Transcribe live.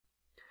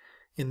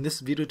In this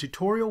video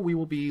tutorial, we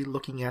will be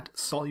looking at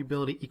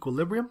solubility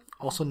equilibrium,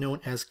 also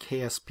known as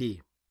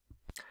KSP.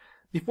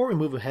 Before we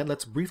move ahead,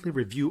 let's briefly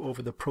review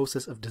over the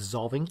process of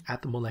dissolving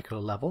at the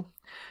molecular level.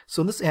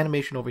 So in this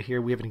animation over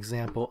here, we have an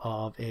example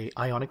of an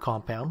ionic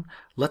compound.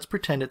 Let's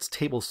pretend it's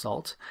table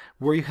salt,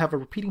 where you have a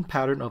repeating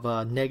pattern of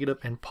a negative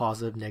and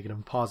positive, negative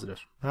and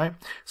positive. All right?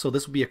 So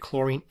this would be a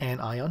chlorine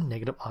anion,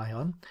 negative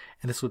ion,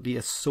 and this would be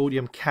a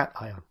sodium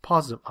cation,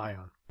 positive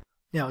ion.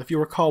 Now, if you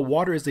recall,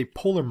 water is a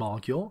polar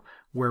molecule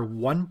where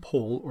one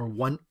pole or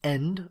one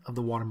end of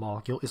the water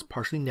molecule is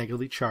partially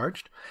negatively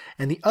charged,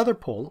 and the other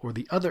pole or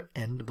the other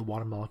end of the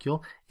water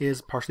molecule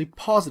is partially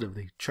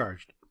positively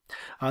charged.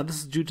 This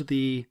is due to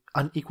the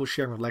unequal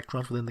sharing of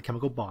electrons within the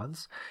chemical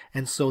bonds,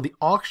 and so the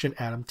oxygen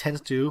atom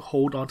tends to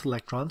hold on to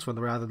electrons, or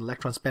rather the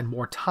electrons spend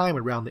more time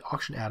around the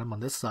oxygen atom on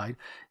this side,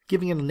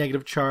 giving it a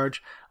negative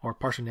charge, or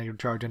partially negative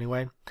charge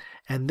anyway,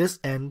 and this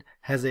end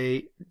has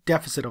a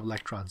deficit of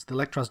electrons. The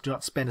electrons do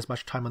not spend as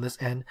much time on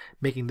this end,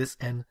 making this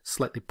end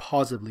slightly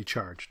positively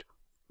charged.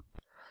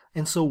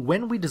 And so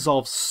when we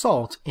dissolve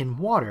salt in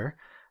water,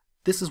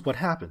 this is what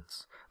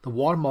happens. The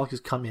water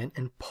molecules come in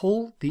and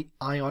pull the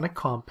ionic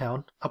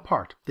compound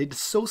apart. They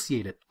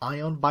dissociate it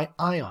ion by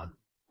ion.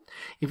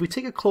 If we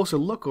take a closer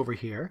look over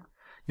here,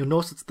 you'll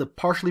notice it's the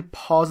partially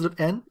positive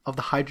end of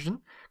the hydrogen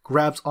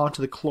grabs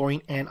onto the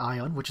chlorine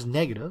anion, which is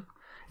negative,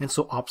 and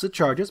so opposite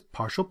charges,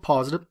 partial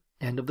positive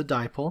end of the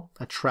dipole,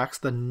 attracts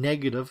the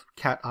negative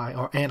cation,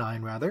 or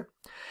anion rather,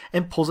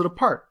 and pulls it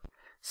apart.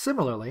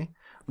 Similarly,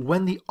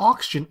 when the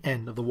oxygen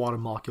end of the water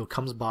molecule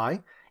comes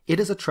by, it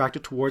is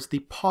attracted towards the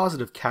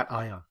positive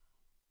cation,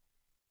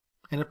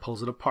 and it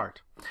pulls it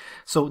apart.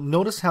 So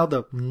notice how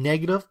the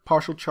negative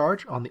partial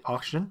charge on the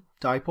oxygen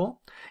dipole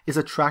is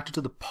attracted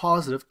to the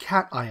positive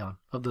cation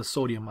of the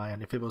sodium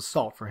ion, if it was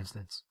salt, for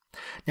instance.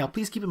 Now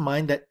please keep in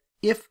mind that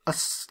if an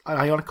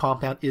ionic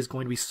compound is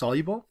going to be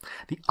soluble,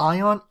 the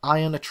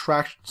ion-ion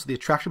attraction, so the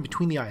attraction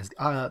between the ions,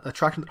 the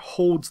attraction that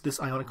holds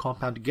this ionic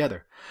compound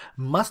together,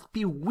 must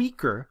be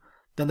weaker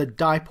than the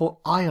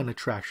dipole-ion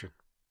attraction.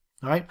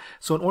 All right?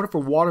 So in order for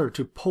water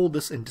to pull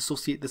this and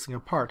dissociate this thing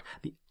apart,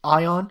 the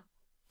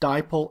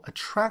ion-dipole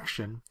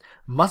attraction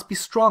must be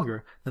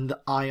stronger than the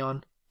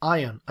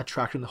ion-ion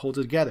attraction that holds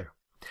it together.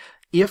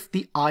 If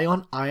the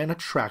ion-ion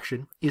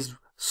attraction is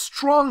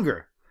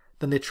stronger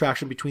than the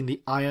attraction between the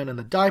ion and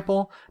the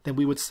dipole, then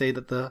we would say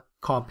that the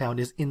compound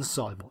is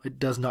insoluble. It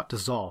does not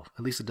dissolve.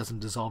 At least it doesn't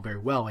dissolve very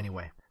well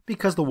anyway,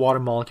 because the water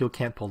molecule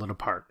can't pull it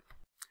apart.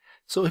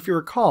 So if you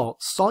recall,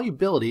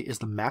 solubility is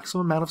the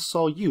maximum amount of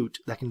solute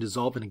that can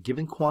dissolve in a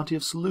given quantity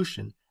of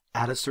solution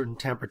at a certain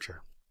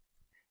temperature.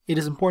 It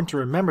is important to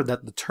remember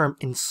that the term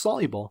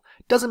insoluble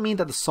doesn't mean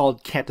that the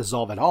solid can't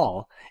dissolve at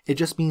all. It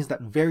just means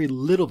that very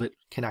little of it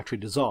can actually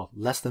dissolve,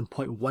 less than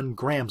 0.1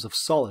 grams of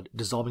solid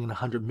dissolving in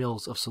 100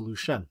 mils of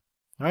solution.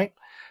 All right?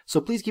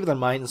 So please keep that in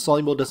mind.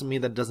 Insoluble doesn't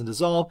mean that it doesn't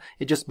dissolve.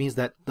 It just means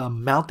that the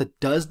amount that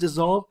does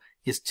dissolve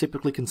is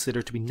typically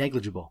considered to be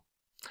negligible.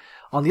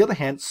 On the other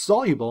hand,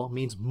 soluble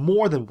means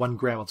more than 1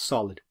 gram of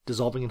solid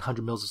dissolving in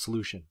 100 mils of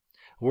solution,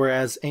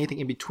 whereas anything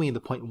in between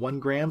the 0.1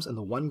 grams and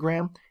the 1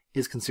 gram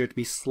is considered to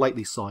be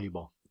slightly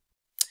soluble.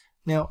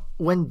 Now,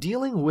 when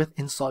dealing with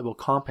insoluble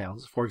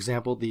compounds, for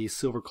example, the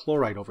silver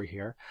chloride over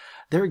here,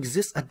 there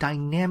exists a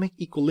dynamic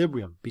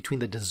equilibrium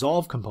between the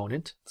dissolved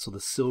component, so the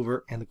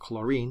silver and the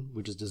chlorine,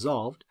 which is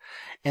dissolved,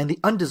 and the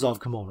undissolved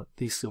component,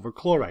 the silver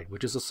chloride,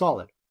 which is a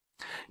solid.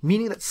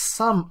 Meaning that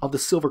some of the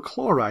silver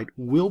chloride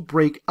will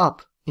break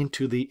up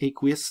into the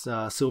aqueous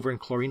silver and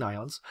chlorine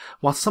ions,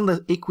 while some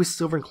of the aqueous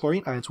silver and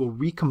chlorine ions will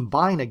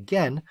recombine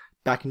again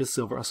back into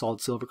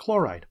solid silver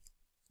chloride.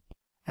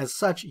 As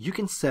such, you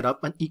can set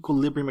up an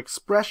equilibrium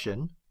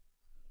expression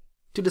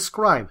to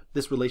describe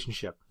this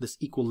relationship, this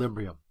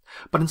equilibrium.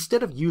 But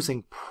instead of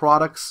using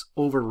products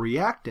over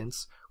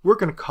reactants, we're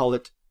going to call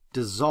it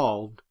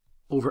dissolved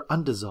over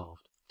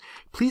undissolved.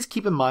 Please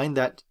keep in mind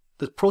that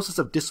the process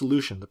of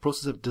dissolution, the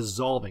process of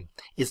dissolving,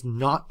 is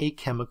not a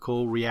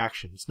chemical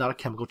reaction. It's not a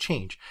chemical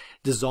change.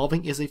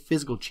 Dissolving is a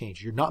physical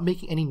change. You're not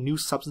making any new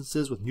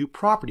substances with new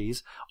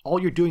properties. All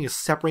you're doing is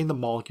separating the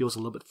molecules a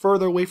little bit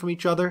further away from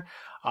each other,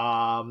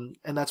 and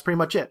that's pretty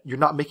much it. You're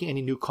not making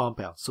any new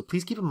compounds. So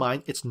please keep in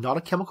mind, it's not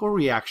a chemical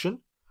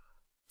reaction.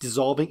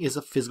 Dissolving is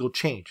a physical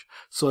change.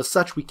 So as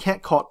such, we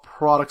can't call it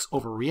products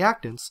over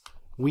reactants.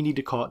 We need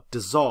to call it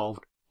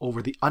dissolved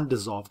over the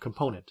undissolved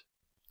component.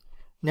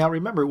 Now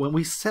remember, when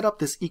we set up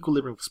this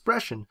equilibrium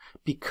expression,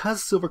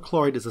 because silver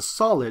chloride is a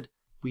solid,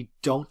 we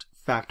don't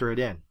factor it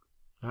in.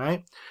 All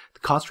right?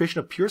 The concentration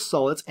of pure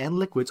solids and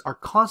liquids are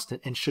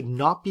constant and should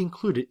not be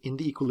included in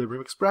the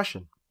equilibrium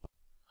expression.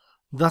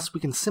 Thus,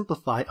 we can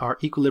simplify our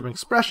equilibrium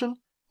expression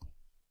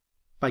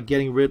by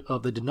getting rid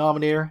of the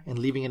denominator and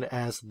leaving it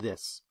as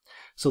this.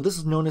 So this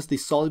is known as the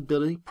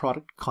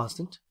Solubility-Product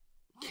Constant,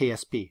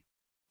 KSP.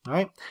 All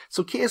right,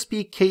 so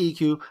KSP,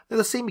 KEQ, they're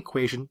the same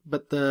equation,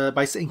 but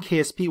by saying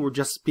KSP, we're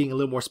just being a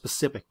little more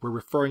specific. We're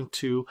referring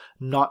to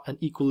not an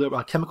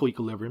chemical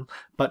equilibrium,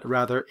 but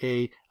rather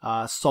a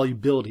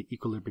solubility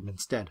equilibrium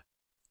instead.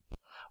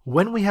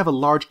 When we have a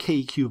large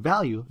KEQ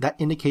value, that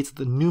indicates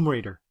that the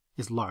numerator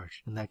is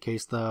large. In that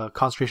case, the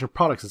concentration of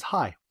products is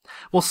high.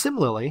 Well,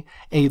 similarly,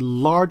 a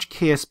large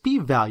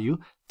KSP value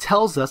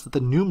tells us that the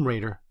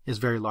numerator is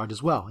very large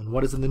as well. And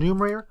what is in the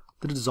numerator?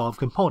 The dissolved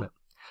component.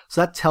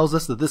 So that tells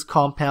us that this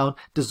compound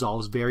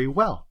dissolves very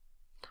well.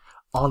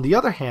 On the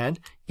other hand,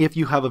 if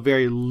you have a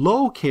very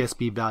low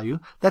KSP value,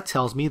 that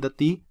tells me that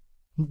the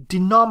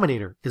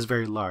denominator is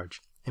very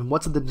large. And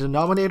what's in the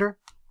denominator?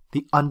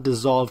 The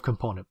undissolved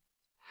component.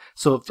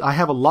 So if I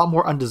have a lot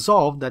more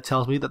undissolved, that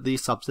tells me that the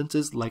substance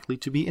is likely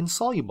to be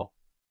insoluble.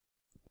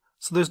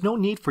 So there's no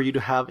need for you to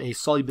have a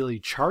solubility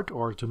chart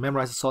or to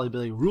memorize the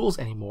solubility rules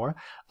anymore.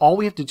 All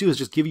we have to do is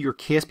just give you your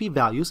KSP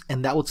values,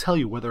 and that will tell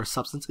you whether a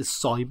substance is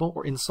soluble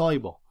or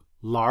insoluble.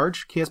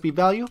 Large KSP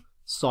value,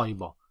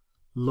 soluble.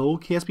 Low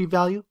KSP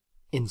value,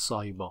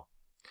 insoluble.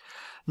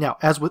 Now,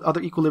 as with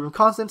other equilibrium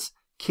constants,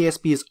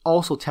 KSP is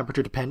also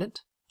temperature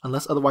dependent.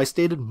 Unless otherwise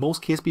stated,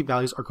 most KSP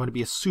values are going to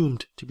be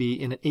assumed to be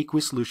in an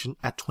aqueous solution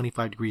at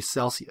 25 degrees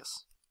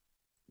Celsius.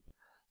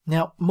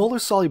 Now, molar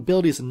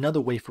solubility is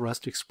another way for us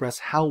to express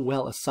how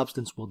well a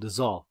substance will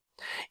dissolve.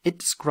 It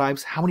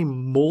describes how many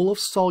mole of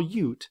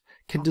solute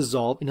can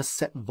dissolve in a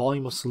set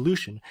volume of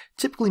solution,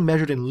 typically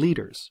measured in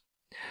liters.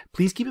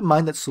 Please keep in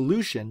mind that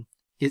solution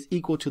is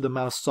equal to the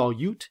amount of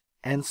solute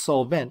and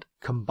solvent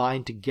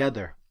combined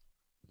together.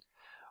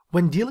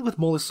 When dealing with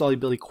molar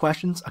solubility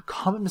questions, a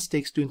common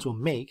mistake students will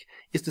make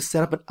is to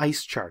set up an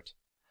ice chart.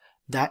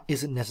 That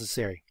isn't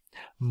necessary.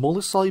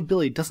 Molar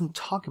solubility doesn't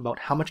talk about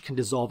how much can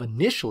dissolve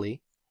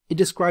initially, it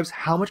describes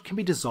how much can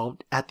be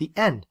dissolved at the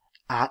end,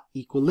 at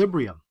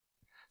equilibrium.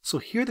 So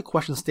here the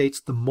question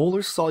states the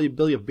molar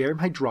solubility of barium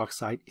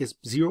hydroxide is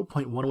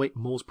 0.108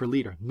 moles per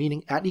liter,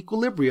 meaning at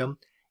equilibrium,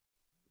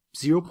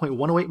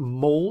 0.108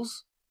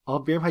 moles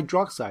of barium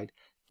hydroxide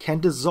can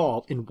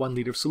dissolve in 1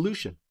 liter of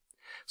solution.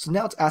 So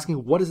now it's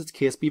asking what is its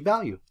KSP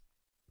value.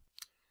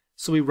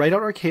 So we write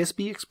out our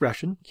KSP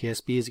expression.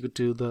 KSP is equal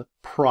to the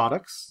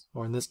products,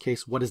 or in this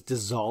case what is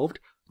dissolved,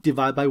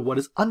 divided by what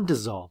is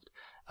undissolved.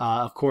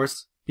 Of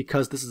course,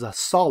 because this is a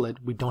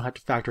solid, we don't have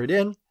to factor it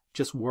in,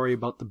 just worry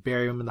about the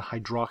barium and the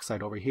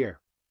hydroxide over here.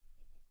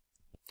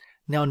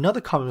 Now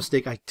another common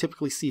mistake I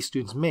typically see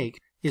students make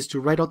is to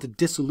write out the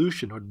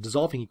dissolution or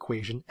dissolving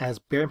equation as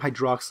barium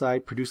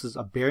hydroxide produces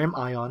a barium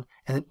ion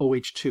and then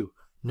OH2.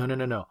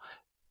 No.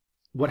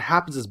 What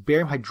happens is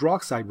barium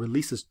hydroxide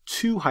releases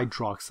 2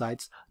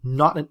 hydroxides,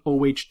 not an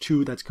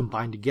OH2 that's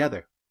combined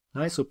together.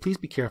 All right, so please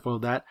be careful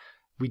of that.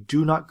 We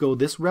do not go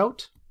this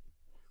route.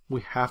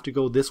 We have to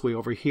go this way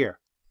over here.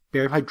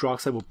 Barium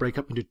hydroxide will break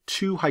up into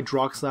 2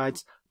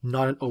 hydroxides,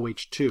 not an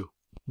OH2.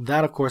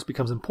 That, of course,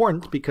 becomes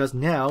important because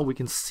now we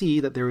can see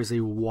that there is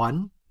a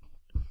 1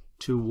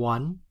 to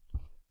 1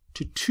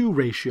 to 2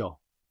 ratio.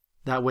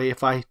 That way,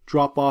 if I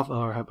drop off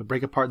or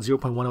break apart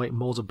 0.108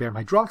 moles of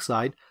barium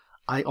hydroxide,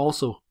 I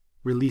also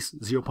release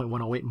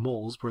 0.108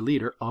 moles per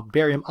liter of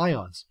barium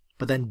ions,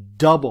 but then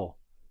double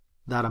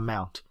that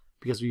amount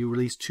because we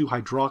release 2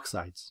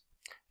 hydroxides.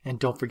 And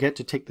don't forget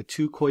to take the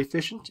 2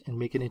 coefficient and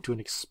make it into an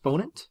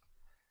exponent.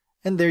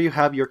 And there you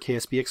have your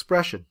KSP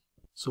expression.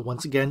 So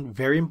once again,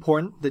 very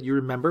important that you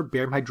remember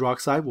barium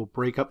hydroxide will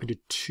break up into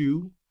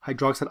 2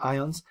 hydroxide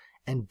ions,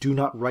 and do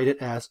not write it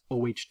as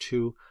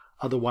OH2,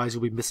 otherwise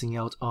you'll be missing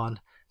out on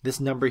this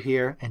number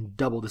here and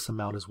double this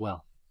amount as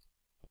well.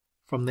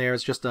 From there,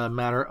 it's just a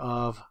matter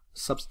of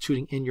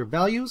substituting in your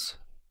values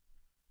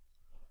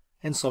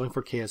and solving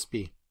for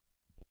KSP.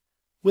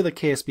 With a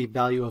KSP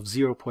value of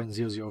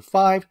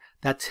 0.005,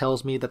 that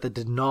tells me that the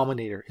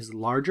denominator is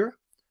larger,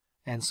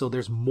 and so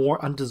there's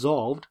more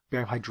undissolved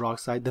barium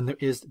hydroxide than there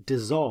is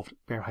dissolved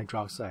barium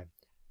hydroxide,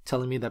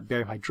 telling me that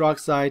barium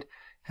hydroxide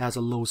has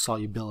a low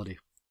solubility.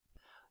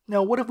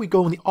 Now, what if we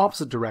go in the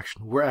opposite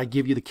direction, where I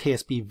give you the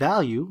KSP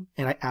value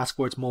and I ask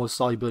for its molar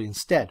solubility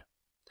instead?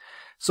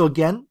 So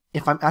again,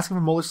 if I'm asking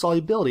for molar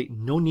solubility,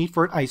 no need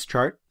for an ice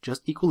chart,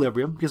 just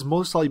equilibrium, because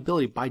molar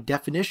solubility by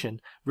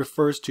definition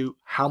refers to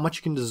how much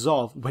you can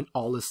dissolve when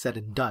all is said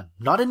and done.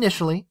 Not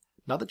initially,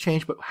 not the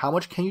change, but how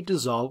much can you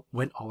dissolve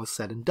when all is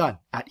said and done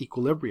at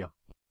equilibrium.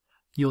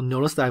 You'll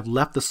notice that I've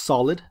left the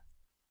solid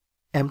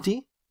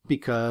empty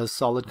because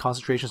solid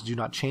concentrations do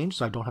not change,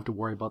 so I don't have to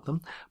worry about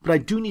them. But I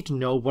do need to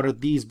know what are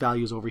these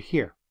values over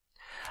here.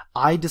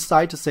 I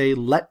decide to say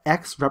let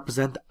X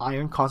represent the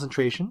iron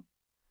concentration,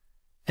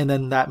 and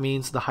then that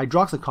means the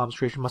hydroxide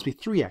concentration must be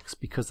 3x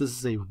because this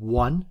is a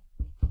 1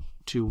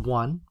 to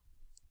 1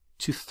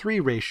 to 3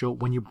 ratio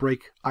when you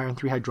break iron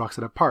 3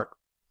 hydroxide apart.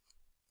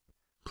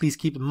 Please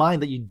keep in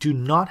mind that you do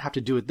not have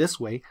to do it this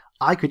way.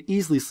 I could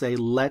easily say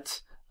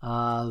let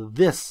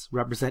this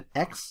represent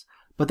X,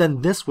 but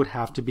then this would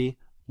have to be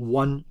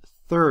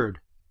 1/3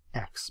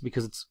 X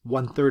because it's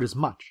 1/3 as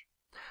much.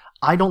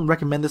 I don't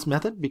recommend this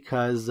method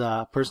because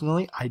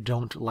personally I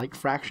don't like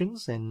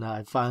fractions, and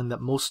I find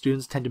that most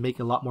students tend to make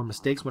a lot more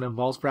mistakes when it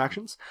involves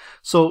fractions.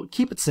 So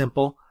keep it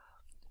simple.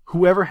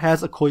 Whoever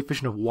has a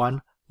coefficient of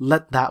 1,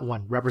 let that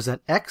one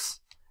represent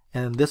X,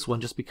 and this one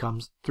just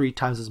becomes 3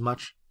 times as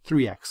much,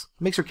 3x.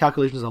 Makes your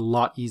calculations a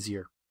lot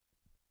easier.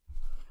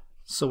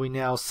 So we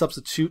now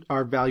substitute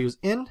our values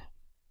in.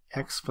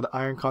 X for the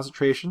iron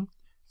concentration,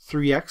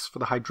 3x for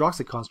the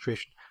hydroxide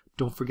concentration.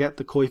 Don't forget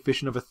the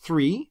coefficient of a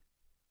 3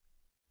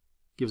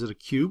 gives it a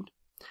cubed.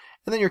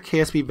 And then your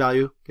KSP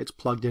value gets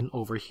plugged in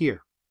over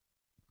here.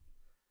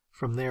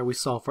 From there we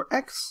solve for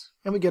x,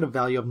 and we get a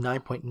value of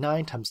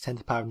 9.9 times 10 to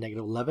the power of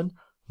negative 11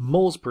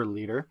 moles per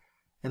liter,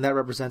 and that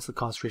represents the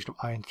concentration of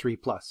iron 3+.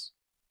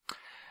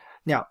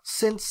 Now,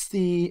 since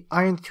the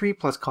iron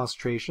 3+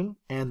 concentration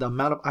and the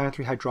amount of iron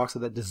 3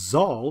 hydroxide that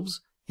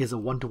dissolves is a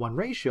 1-to-1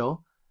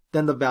 ratio,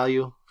 then the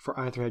value for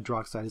iron 3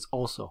 hydroxide is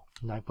also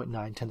 9.9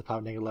 10 to the power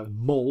of negative 11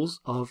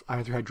 moles of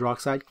iron 3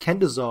 hydroxide can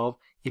dissolve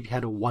if you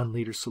had a 1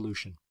 liter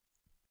solution.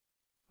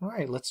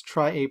 Alright, let's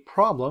try a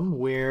problem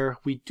where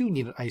we do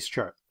need an ice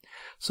chart.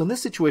 So in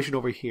this situation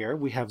over here,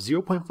 we have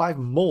 0.5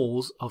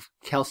 moles of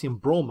calcium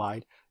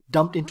bromide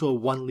dumped into a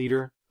 1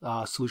 liter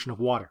solution of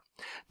water.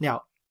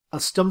 Now,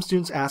 some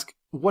students ask,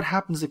 what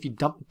happens if you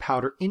dump the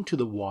powder into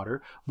the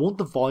water? Won't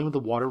the volume of the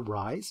water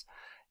rise?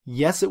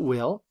 Yes, it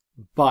will,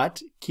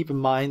 but keep in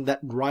mind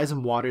that rise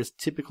in water is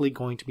typically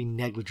going to be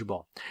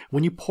negligible.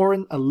 When you pour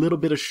in a little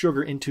bit of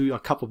sugar into a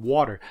cup of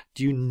water,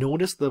 do you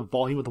notice the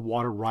volume of the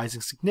water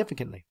rising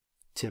significantly?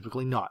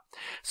 Typically not.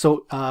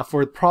 So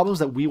for problems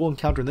that we will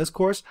encounter in this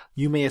course,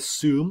 you may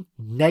assume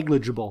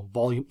negligible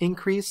volume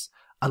increase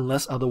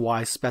unless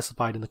otherwise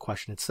specified in the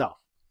question itself.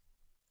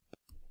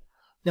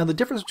 Now the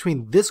difference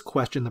between this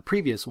question and the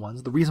previous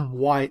ones, the reason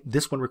why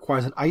this one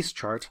requires an ice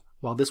chart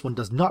while this one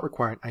does not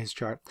require an ice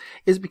chart,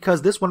 is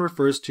because this one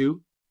refers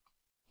to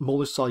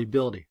molar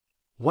solubility.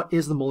 What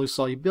is the molar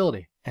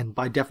solubility? And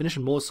by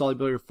definition, molar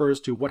solubility refers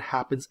to what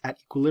happens at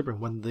equilibrium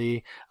when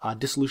the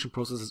dissolution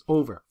process is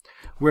over.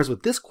 Whereas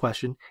with this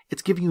question,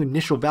 it's giving you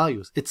initial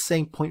values. It's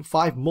saying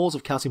 0.5 moles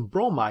of calcium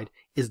bromide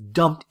is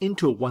dumped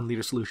into a 1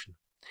 liter solution.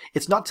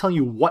 It's not telling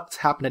you what's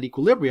happened at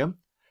equilibrium.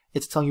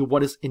 It's telling you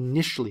what is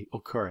initially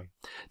occurring.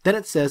 Then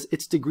it says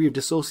its degree of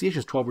dissociation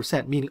is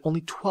 12%, meaning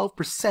only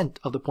 12%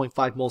 of the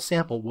 0.5 mole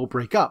sample will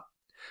break up.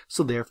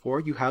 So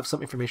therefore, you have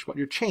some information about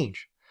your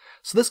change.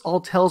 So this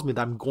all tells me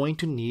that I'm going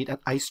to need an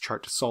ice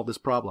chart to solve this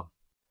problem.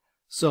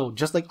 So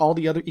just like all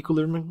the other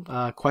equilibrium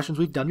questions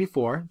we've done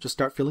before, just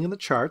start filling in the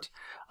chart.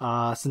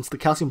 Since the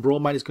calcium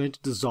bromide is going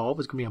to dissolve,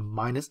 it's going to be a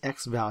minus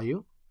x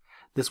value.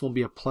 This will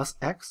be a plus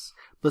x.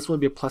 This will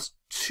be a plus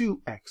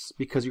 2x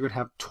because you're going to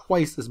have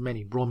twice as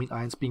many bromine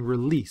ions being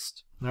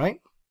released. All right?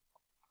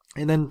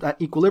 And then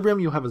at equilibrium,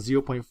 you'll have a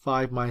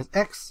 0.5 minus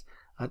x,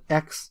 an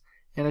x,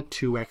 and a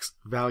 2x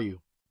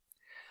value.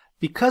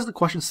 Because the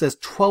question says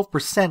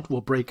 12%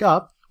 will break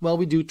up, well,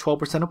 we do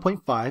 12% of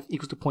 0.5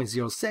 equals to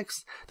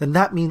 0.06, then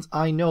that means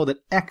I know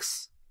that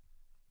x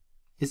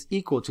is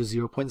equal to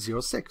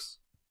 0.06.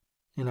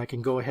 And I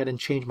can go ahead and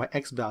change my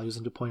x values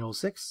into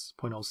 0.06,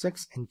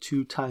 0.06, and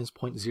 2 times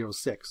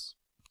 0.06.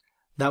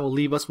 That will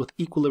leave us with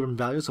equilibrium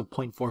values of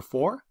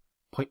 0.44,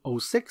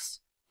 0.06,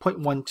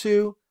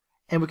 0.12,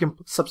 and we can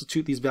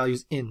substitute these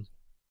values in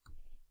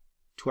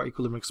to our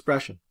equilibrium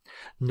expression.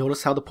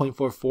 Notice how the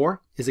 0.44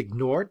 is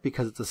ignored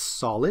because it's a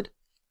solid.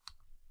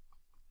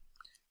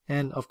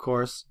 And of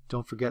course,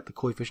 don't forget the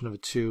coefficient of a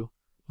 2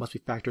 must be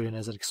factored in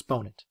as an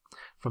exponent.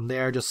 From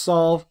there, just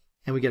solve,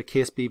 and we get a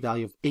KSP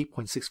value of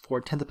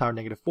 8.64 10 to the power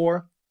negative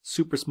 4,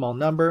 super small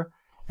number,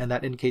 and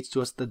that indicates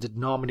to us the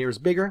denominator is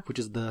bigger, which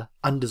is the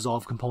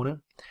undissolved component,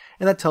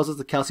 and that tells us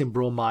the calcium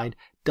bromide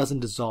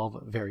doesn't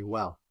dissolve very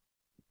well.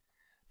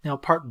 Now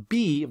part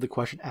B of the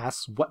question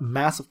asks what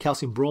mass of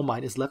calcium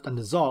bromide is left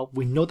undissolved.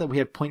 We know that we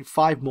had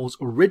 0.5 moles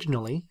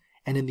originally,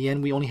 and in the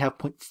end we only have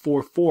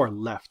 0.44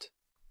 left.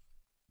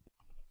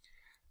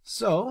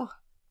 So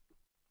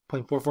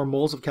 0.44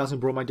 moles of calcium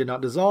bromide did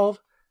not dissolve.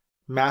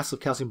 Mass of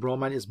calcium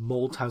bromide is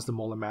mole times the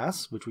molar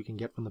mass, which we can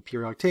get from the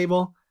periodic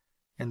table.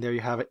 And there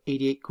you have it,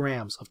 88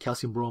 grams of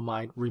calcium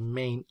bromide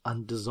remain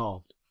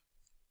undissolved.